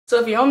So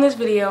if you're on this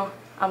video,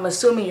 I'm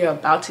assuming you're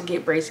about to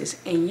get braces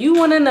and you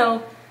want to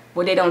know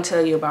what they don't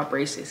tell you about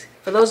braces.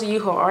 For those of you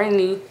who are already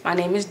new, my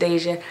name is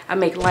Deja. I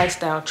make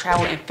lifestyle,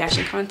 travel, and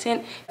fashion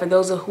content. For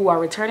those of who are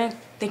returning,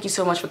 thank you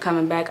so much for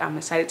coming back. I'm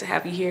excited to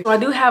have you here. So I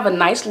do have a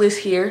nice list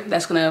here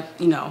that's gonna,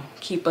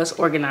 keep us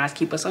organized,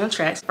 keep us on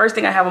track. First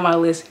thing I have on my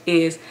list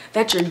is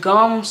that your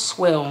gums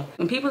swell.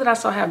 When people that I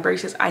saw have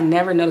braces, I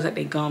never noticed that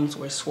their gums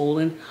were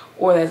swollen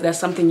or that that's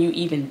something you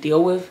even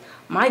deal with.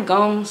 My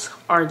gums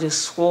are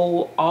just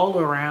swole all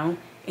around.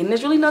 And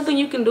there's really nothing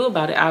you can do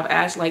about it. I've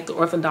asked like the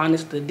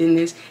orthodontist, the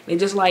dentist, they're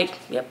just like,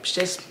 yep, it's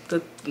just the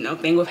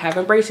thing with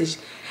having braces.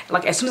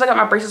 Like as soon as I got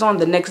my braces on,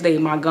 the next day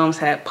my gums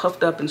had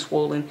puffed up and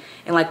swollen.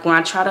 And like when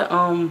I try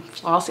to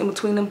floss in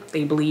between them,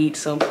 they bleed.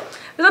 So there's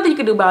nothing you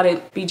can do about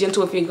it. Be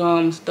gentle with your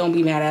gums. Don't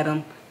be mad at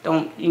them.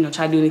 Don't,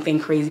 try to do anything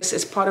crazy.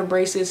 It's part of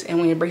braces, and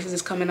when your braces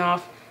is coming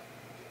off,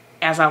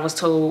 as I was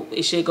told,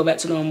 it should go back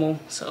to normal.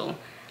 So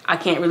I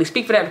can't really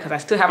speak for that because I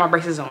still have my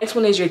braces on. Next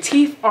one is your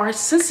teeth are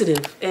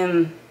sensitive.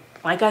 And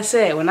like I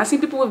said, when I see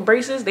people with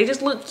braces, they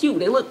just look cute.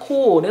 They look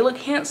cool. They look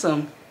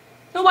handsome.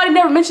 Nobody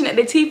never mentioned that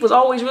their teeth was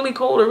always really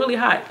cold or really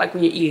hot, like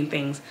when you're eating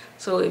things.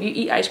 So if you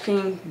eat ice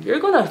cream, you're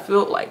gonna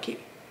feel like it.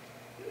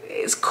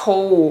 It's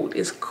cold.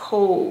 It's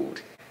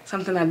cold.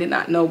 Something I did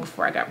not know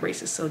before I got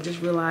braces. So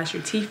just realize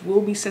your teeth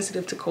will be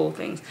sensitive to cold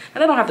things.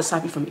 And that don't have to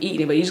stop you from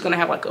eating it, but you're just gonna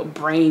have like a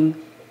brain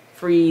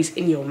freeze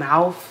in your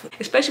mouth,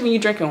 especially when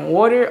you're drinking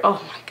water.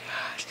 Oh my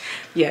gosh.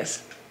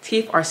 Yes,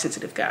 teeth are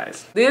sensitive,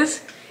 guys.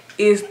 This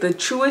is the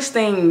truest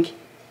thing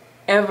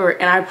ever,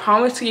 and I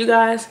promise to you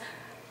guys,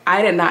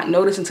 I did not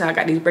notice until I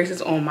got these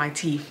braces on my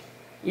teeth.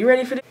 You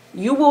ready for this?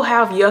 You will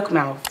have yuck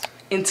mouth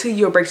until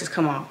your braces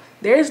come off.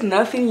 There's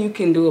nothing you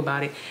can do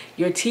about it.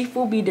 Your teeth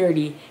will be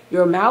dirty.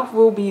 Your mouth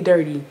will be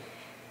dirty.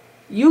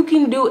 You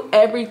can do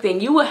everything.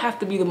 You will have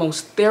to be the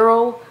most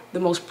thorough, the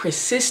most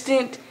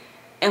persistent,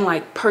 and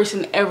like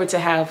person ever to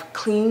have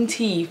clean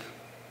teeth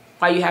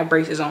while you have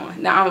braces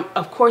on. Now,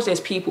 of course, there's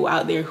people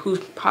out there who's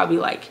probably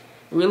like,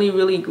 really,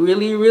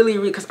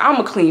 because I'm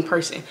a clean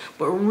person,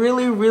 but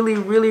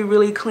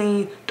really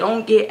clean.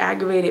 Don't get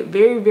aggravated.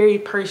 Very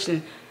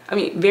patient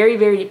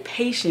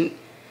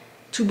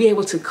to be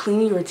able to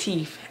clean your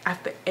teeth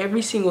after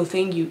every single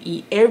thing you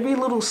eat, every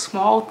little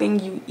small thing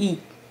you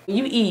eat. When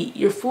you eat,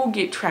 your food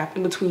get trapped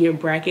in between your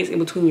brackets, in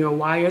between your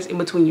wires, in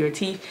between your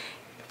teeth.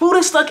 Food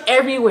is stuck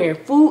everywhere.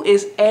 Food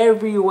is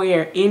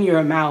everywhere in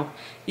your mouth.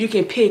 You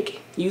can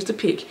pick, use the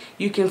pick.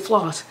 You can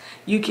floss.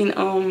 You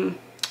can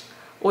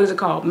what is it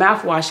called?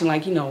 Mouth washing,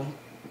 like,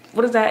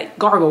 what is that?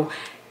 Gargle.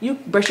 You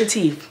brush your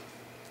teeth.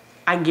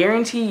 I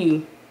guarantee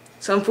you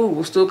some food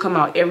will still come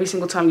out every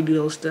single time you do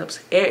those steps.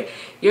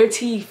 Your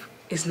teeth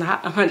is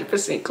not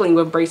 100% clean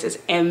with braces.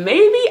 And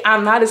maybe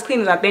I'm not as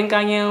clean as I think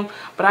I am,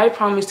 but I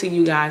promise to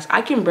you guys,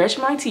 I can brush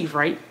my teeth,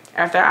 right?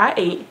 After I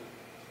ate.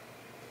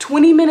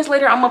 20 minutes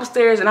later, I'm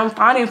upstairs and I'm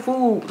finding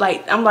food.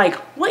 I'm like,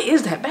 what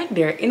is that back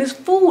there? And it's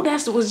food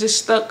that was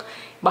just stuck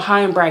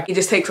behind bracket. It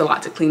just takes a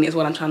lot to clean it, is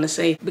what I'm trying to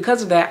say.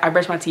 Because of that, I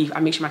brush my teeth. I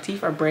make sure my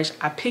teeth are brushed.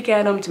 I pick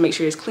at them to make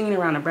sure it's clean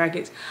around the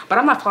brackets. But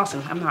I'm not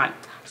flossing. I'm not.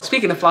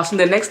 Speaking of flossing,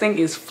 the next thing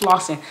is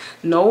flossing.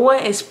 No one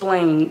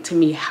explained to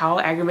me how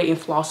aggravating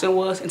flossing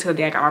was until the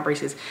day I got my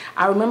braces.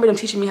 I remember them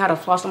teaching me how to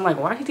floss. I'm like,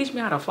 why are you teaching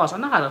me how to floss? I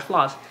know how to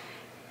floss.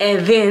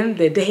 And then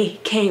the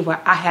day came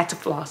where I had to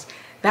floss.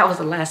 That was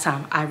the last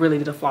time I really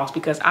did a floss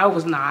because I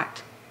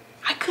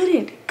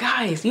couldn't.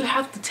 Guys, you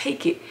have to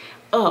take it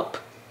up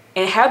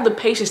and have the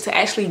patience to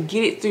actually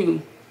get it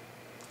through.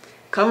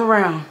 Come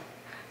around,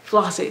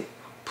 floss it,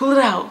 pull it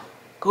out,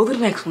 go to the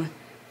next one,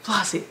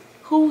 floss it.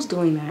 Who's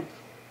doing that?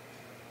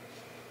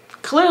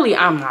 Clearly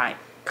I'm not.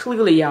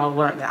 Clearly y'all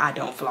learned that I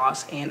don't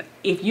floss. And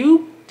if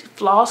you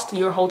flossed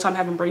your whole time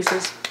having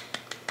braces,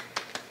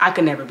 I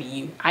could never be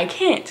you. I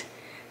can't.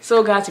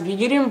 So guys, if you're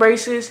getting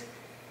braces,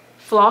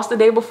 floss the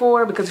day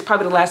before because it's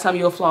probably the last time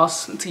you'll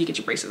floss until you get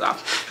your braces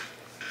off.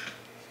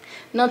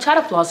 No, try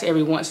to floss it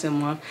every once in a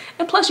month.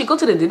 And plus, you go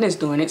to the dentist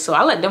doing it, so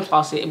I let them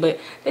floss it, but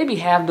they be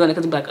half doing it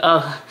because they be like,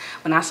 ugh.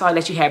 When I saw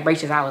that you had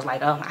braces, I was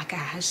like, oh my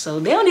gosh.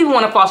 So they don't even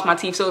want to floss my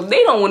teeth. So if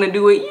they don't want to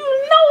do it,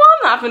 you know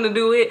I'm not going to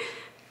do it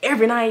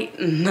every night.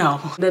 No.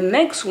 The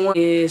next one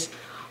is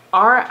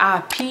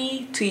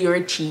RIP to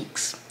your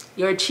cheeks.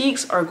 Your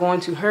cheeks are going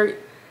to hurt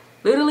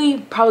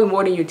literally probably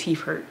more than your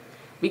teeth hurt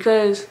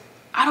because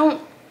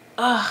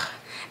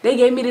they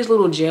gave me this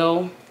little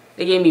gel.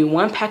 They gave me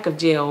 1 pack of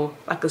gel,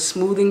 like a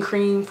smoothing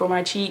cream for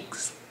my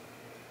cheeks.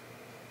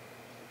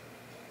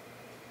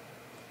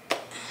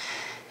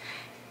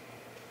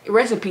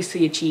 Rest in peace to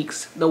your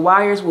cheeks. The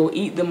wires will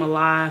eat them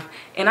alive.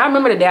 And I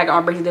remember the day I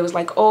got my braces, they was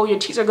like, oh, your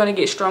cheeks are gonna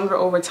get stronger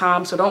over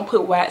time, so don't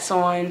put wax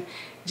on.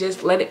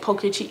 Just let it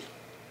poke your cheek.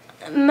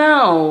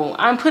 No,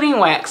 I'm putting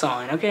wax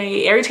on,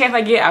 okay? Every chance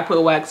I get, I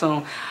put wax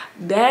on.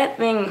 That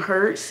thing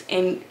hurts,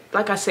 and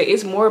like I said,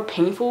 it's more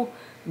painful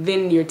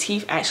than your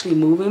teeth actually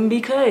moving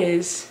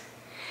because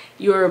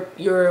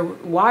your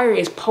wire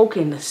is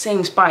poking the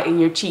same spot in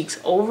your cheeks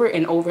over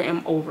and over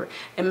and over.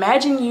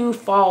 Imagine you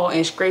fall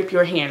and scrape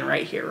your hand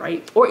right here,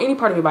 right? Or any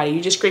part of your body,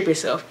 you just scrape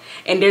yourself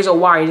and there's a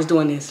wire just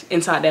doing this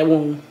inside that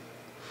wound.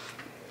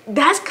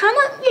 That's kind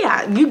of,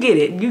 yeah, you get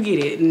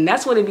it. And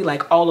that's what it'd be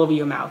like all over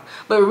your mouth.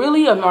 But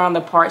really around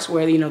the parts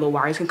where, you know, the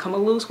wires can come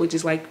loose, which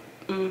is like,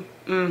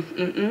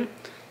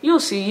 you'll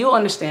see, you'll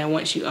understand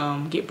once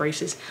you get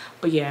braces.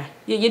 But yeah,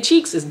 your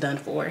cheeks is done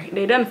for.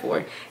 They're done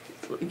for.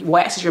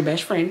 Wax is your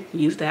best friend.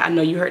 Use that. I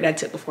know you heard that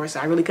tip before, so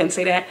I really couldn't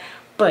say that.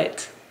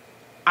 But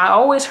I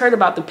always heard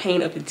about the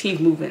pain of the teeth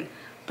moving,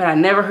 but I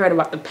never heard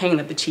about the pain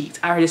of the cheeks.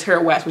 I just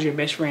heard wax was your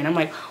best friend. I'm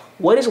like,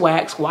 what is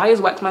wax? Why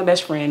is wax my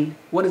best friend?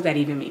 What does that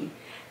even mean?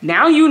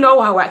 Now you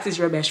know how wax is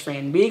your best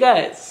friend,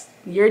 because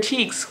your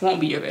cheeks won't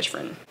be your best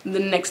friend. The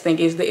next thing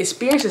is the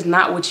experience is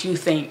not what you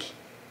think.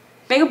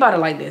 Think about it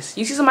like this.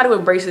 You see somebody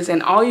with braces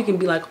and all you can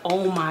be like,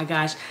 oh my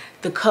gosh,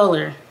 the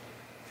color.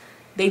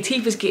 Their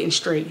teeth is getting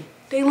straight.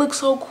 They look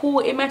so cool.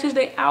 It matches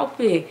their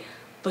outfit.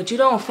 But you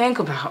don't think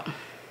about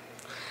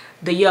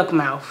the yuck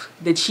mouth,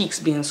 the cheeks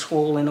being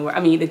swollen, or I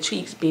mean the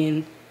cheeks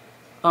being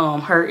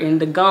hurting,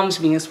 the gums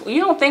being swollen.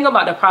 You don't think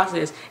about the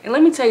process. And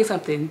let me tell you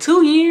something,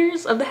 2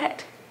 years of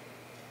that,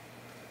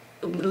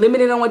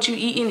 limited on what you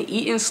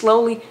eating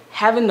slowly,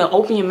 having to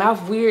open your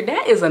mouth weird,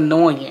 that is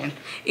annoying.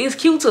 It's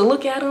cute to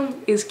look at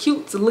them. It's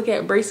cute to look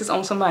at braces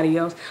on somebody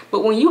else.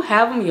 But when you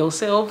have them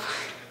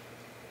yourself,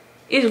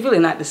 it's really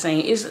not the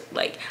same. It's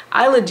like,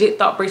 I legit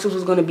thought braces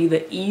was gonna be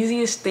the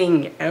easiest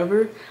thing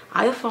ever.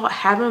 I thought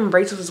having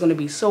braces was gonna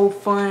be so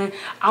fun.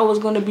 I was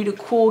gonna be the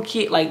cool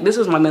kid. Like, this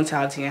was my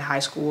mentality in high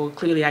school.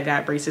 Clearly I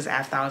got braces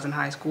after I was in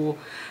high school.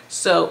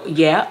 So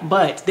yeah,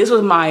 but this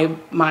was my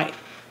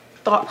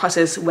thought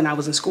process when I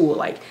was in school.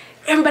 Like,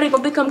 everybody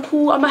gonna think I'm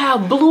cool. I'm gonna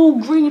have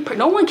blue, green,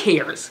 no one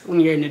cares when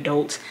you're an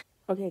adult.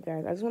 Okay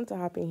guys, I just wanted to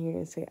hop in here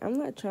and say, I'm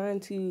not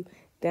trying to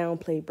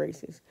downplay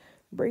braces.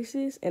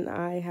 Braces and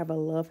I have a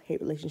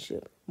love-hate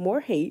relationship. More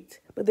hate,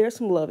 but there's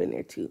some love in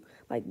there too.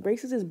 Like,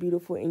 braces is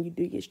beautiful and you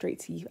do get straight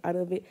teeth out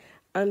of it.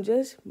 I'm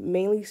just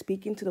mainly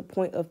speaking to the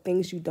point of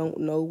things you don't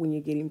know when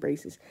you're getting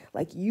braces.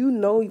 Like, you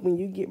know, when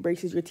you get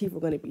braces, your teeth are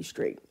going to be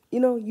straight. You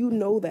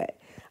know that.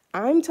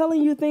 I'm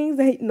telling you things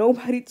that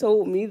nobody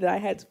told me that I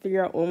had to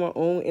figure out on my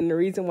own, and the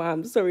reason why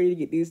I'm so ready to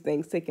get these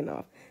things taken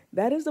off.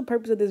 That is the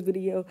purpose of this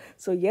video.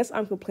 So yes,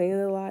 I'm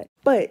complaining a lot,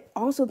 but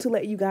also to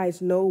let you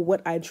guys know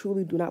what I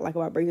truly do not like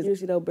about braces.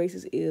 Seriously though,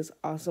 braces is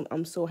awesome.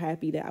 I'm so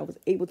happy that I was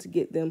able to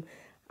get them.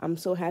 I'm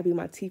so happy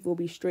my teeth will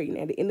be straightened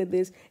at the end of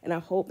this, and I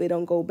hope they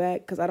don't go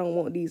back because I don't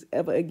want these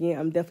ever again.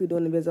 I'm definitely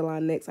doing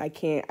Invisalign next. I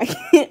can't.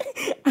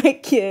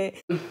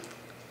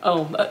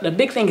 Oh, the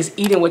big thing is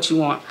eating what you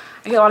want.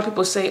 I hear a lot of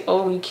people say,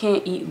 oh, you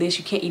can't eat this,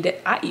 you can't eat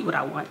that. I eat what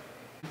I want.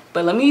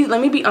 But let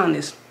me be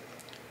honest.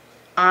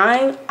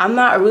 I'm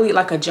not really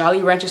like a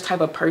Jolly Ranchers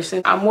type of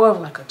person. I'm more of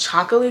like a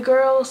chocolate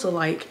girl. So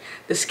like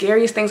the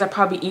scariest things I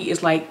probably eat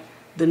is like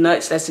the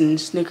nuts that's in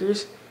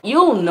Snickers.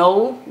 You'll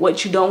know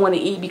what you don't want to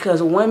eat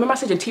because one, remember I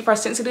said your teeth are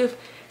sensitive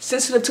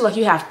to, like,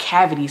 you have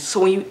cavities. So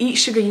when you eat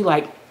sugar, you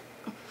like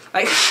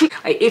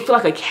it feel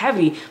like a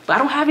cavity, but I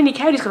don't have any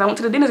cavities because I went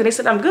to the dentist and they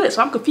said I'm good,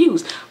 so I'm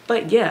confused.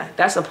 But yeah,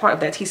 that's a part of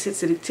that teeth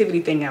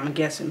sensitivity thing, I'm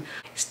guessing.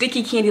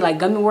 Sticky candy like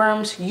gummy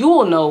worms,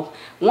 you'll know.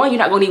 One, you're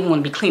not gonna even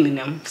want to be cleaning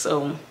them.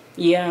 So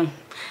yeah,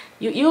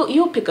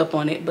 you'll pick up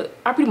on it. But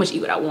I pretty much eat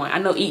what I want. I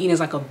know eating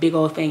is like a big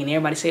old thing, and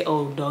everybody say,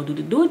 oh, dog,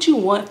 do what you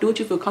want, do what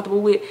you feel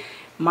comfortable with.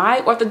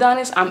 My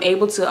orthodontist, I'm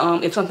able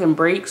to if something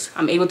breaks,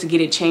 I'm able to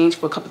get it changed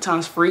for a couple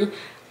times free.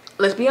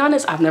 Let's be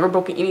honest, I've never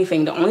broken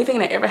anything. The only thing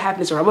that ever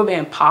happened is a rubber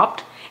band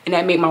popped and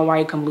that made my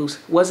wire come loose.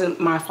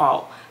 Wasn't my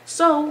fault.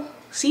 So,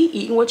 see,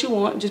 eating what you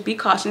want, just be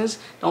cautious.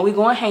 Don't be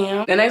going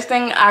ham. The next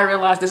thing I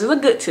realized, this is a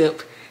good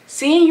tip.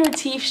 Seeing your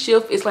teeth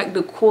shift is like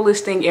the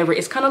coolest thing ever.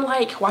 It's kind of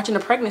like watching a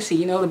pregnancy,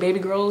 you know, the baby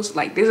grows.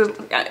 Like, this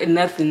is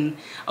nothing.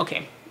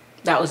 Okay,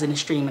 that was an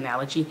extreme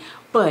analogy,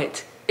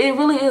 but it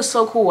really is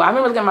so cool. I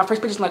remember looking at my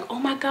first pictures like, oh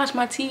my gosh,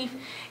 my teeth,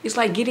 it's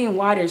like getting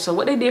wider. So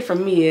what they did for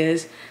me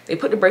is they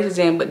put the braces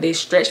in, but they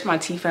stretched my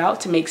teeth out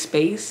to make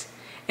space,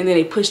 and then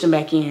they pushed them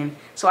back in.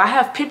 So I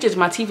have pictures,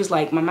 my teeth is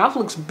like, my mouth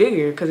looks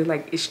bigger because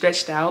it's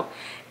stretched out,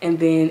 and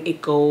then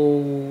it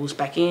goes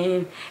back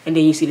in, and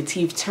then you see the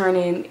teeth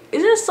turning.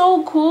 It's just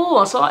so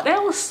cool. So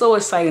that was so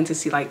exciting to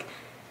see. Like,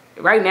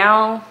 right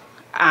now,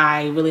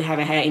 I really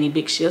haven't had any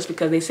big shifts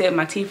because they said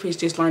my teeth is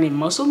just learning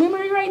muscle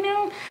memory right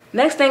now.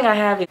 Next thing I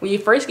have is when you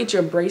first get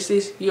your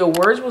braces, your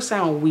words will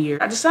sound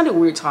weird. I just sounded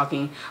weird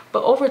talking,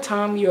 but over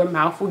time your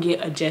mouth will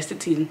get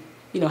adjusted to,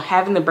 you know,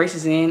 having the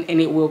braces in,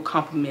 and it will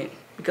complement.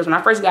 Because when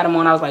I first got them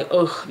on, I was like,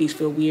 ugh, these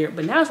feel weird.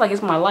 But now it's like,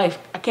 it's my life.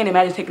 I can't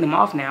imagine taking them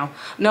off now.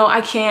 No,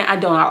 I can't. I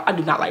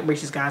do not like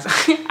braces, guys.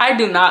 I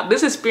do not.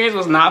 This experience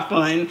was not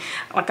fun.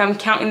 Like, I'm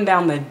counting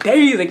down the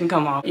days they can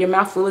come off. Your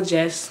mouth will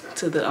adjust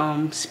to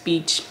the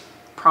speech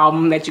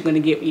problem that you're gonna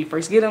get when you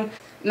first get them.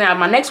 Now,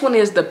 my next one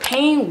is the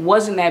pain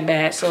wasn't that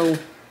bad. So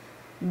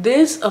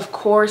this, of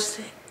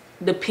course,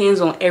 depends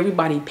on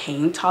everybody's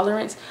pain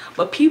tolerance,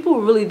 but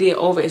people really did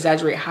over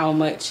exaggerate how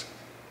much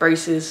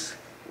braces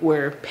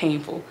were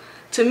painful.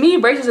 To me,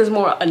 braces is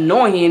more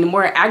annoying,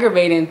 more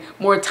aggravating,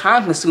 more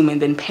time consuming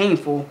than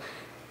painful.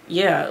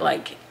 Yeah,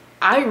 like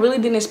I really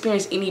didn't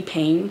experience any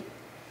pain.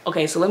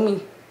 Okay, so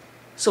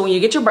when you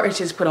get your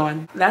braces put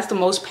on, that's the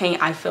most pain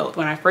I felt.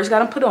 When I first got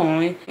them put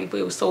on, it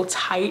was so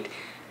tight,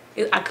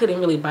 I couldn't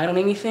really bite on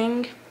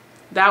anything.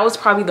 That was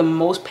probably the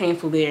most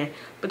painful there.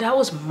 But that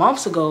was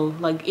months ago.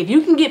 Like, if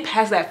you can get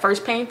past that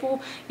first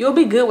painful, you'll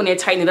be good when they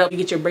tighten it up. You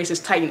get your braces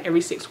tightened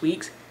every 6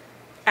 weeks.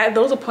 At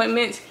those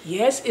appointments,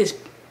 yes,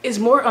 it's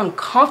more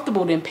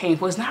uncomfortable than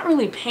painful. It's not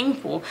really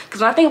painful.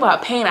 Because when I think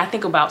about pain, I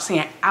think about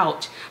saying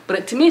ouch.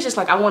 But to me, it's just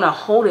like I want to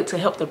hold it to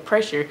help the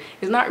pressure.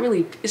 It's not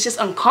really, it's just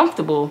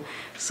uncomfortable.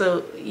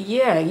 So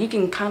yeah, you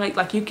can kind of,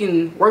 like, you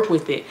can work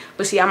with it.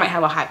 But see, I might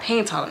have a high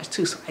pain tolerance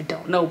too, so I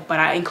don't know. But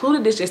I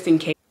included this just in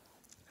case.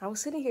 I was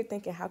sitting here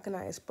thinking, how can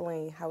I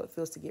explain how it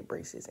feels to get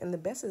braces? And the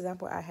best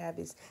example I have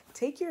is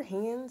take your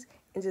hands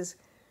and just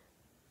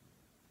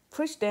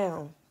push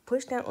down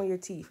on your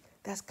teeth.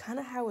 That's kind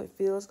of how it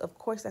feels. Of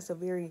course, that's a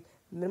very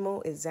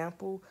minimal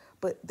example,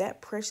 but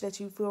that pressure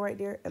that you feel right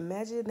there,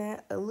 imagine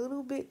that a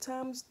little bit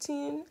times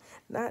 10,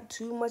 not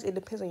too much. It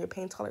depends on your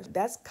pain tolerance.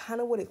 That's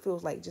kind of what it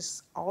feels like.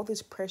 Just all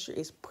this pressure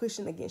is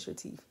pushing against your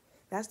teeth.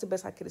 That's the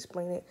best I could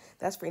explain it.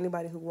 That's for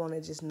anybody who want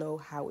to just know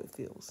how it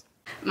feels.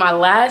 My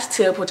last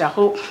tip, which I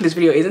hope this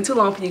video isn't too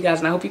long for you guys,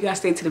 and I hope you guys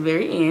stay to the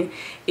very end,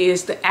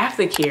 is the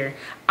aftercare.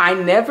 I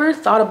never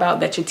thought about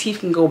that your teeth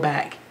can go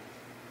back.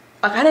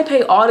 Like, I didn't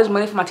pay all this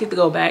money for my teeth to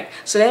go back.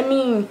 So that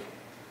means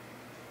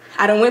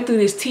I done went through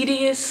this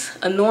tedious,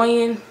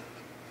 annoying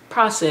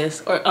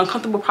process or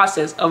uncomfortable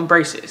process of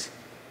braces.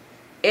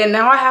 And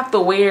now I have to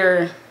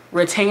wear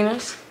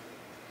retainers.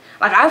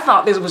 Like, I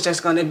thought this was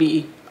just gonna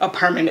be a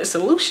permanent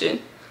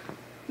solution.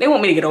 They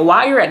want me to get a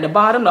wire at the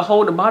bottom to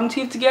hold the bottom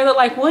teeth together.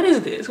 Like, what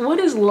is this? What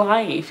is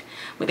life?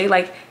 But they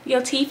like,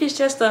 your teeth is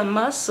just a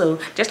muscle.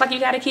 Just like you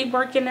gotta keep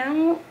working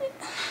out.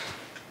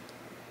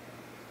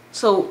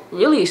 So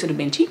really, it should have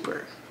been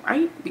cheaper,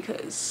 right?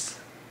 Because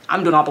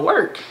I'm doing all the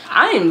work.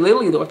 I am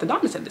literally the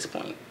orthodontist at this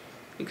point.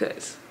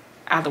 Because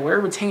I have to wear a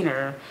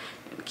retainer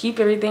and keep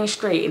everything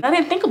straight. And I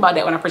didn't think about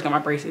that when I first got my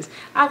braces.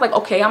 I was like,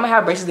 okay, I'm gonna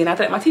have braces, then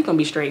after that my teeth gonna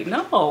be straight.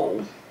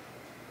 No.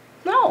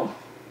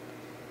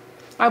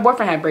 My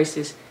boyfriend had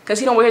braces. Because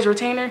he don't wear his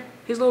retainer,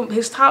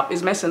 his top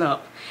is messing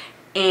up.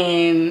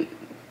 And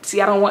see,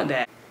 I don't want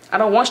that. I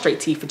don't want straight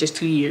teeth for just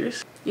 2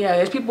 years. Yeah,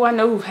 there's people I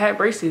know who've had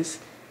braces,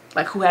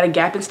 like who had a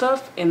gap and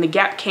stuff, and the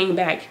gap came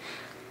back.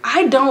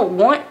 I don't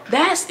want,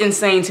 that's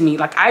insane to me.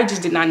 Like, I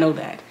just did not know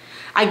that.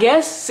 I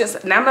guess,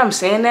 since now that I'm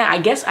saying that, I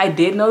guess I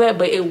did know that,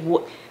 but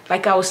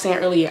like I was saying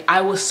earlier,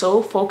 I was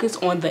so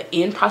focused on the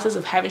end process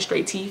of having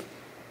straight teeth,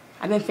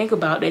 I didn't think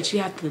about that you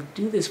have to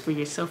do this for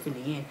yourself in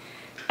the end.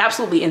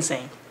 Absolutely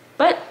insane.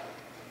 But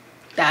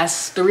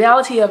that's the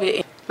reality of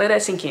it. Let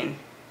that sink in.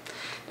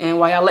 And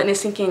while y'all letting it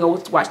sink in,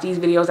 go watch these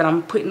videos that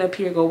I'm putting up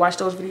here. Go watch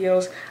those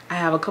videos. I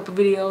have a couple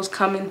videos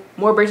coming.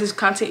 More braces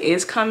content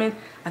is coming.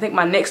 I think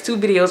my next 2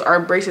 videos are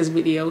braces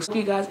videos. Hope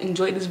you guys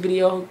enjoyed this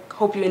video.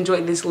 Hope you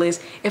enjoyed this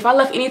list. If I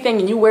left anything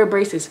and you wear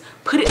braces,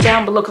 put it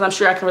down below because I'm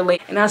sure I can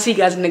relate. And I'll see you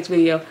guys in the next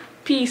video.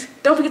 Peace.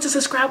 Don't forget to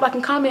subscribe, like,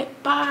 and comment.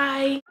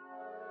 Bye.